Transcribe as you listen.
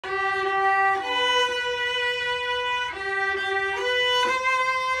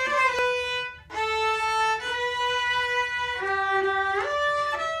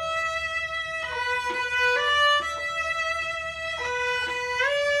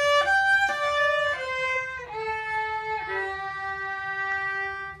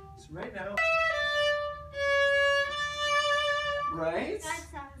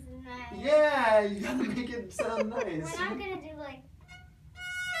Yeah, you gotta make it sound nice. We're not gonna do like.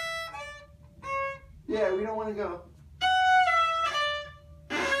 Yeah, we don't want to go.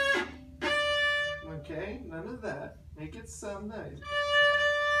 Okay, none of that. Make it sound nice.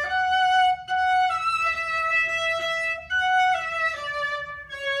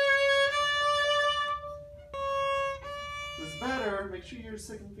 That's better. Make sure your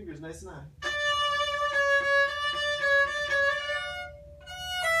second finger is nice and high.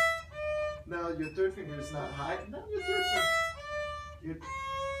 Now your third finger is not high. Not your third finger.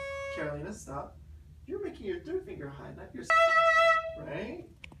 Carolina, stop. You're making your third finger high, not your second. Right?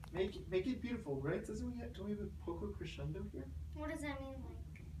 Make it beautiful, right? Don't we have a poco crescendo here? What does that mean?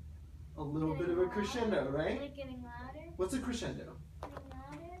 Like a little bit of a crescendo, right? Like getting louder? What's a crescendo? Getting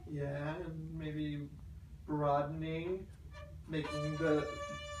louder? Yeah, and maybe broadening, making our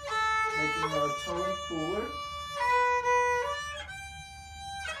tone fuller.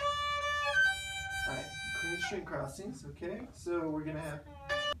 Alright, clean string crossings, okay? So we're gonna have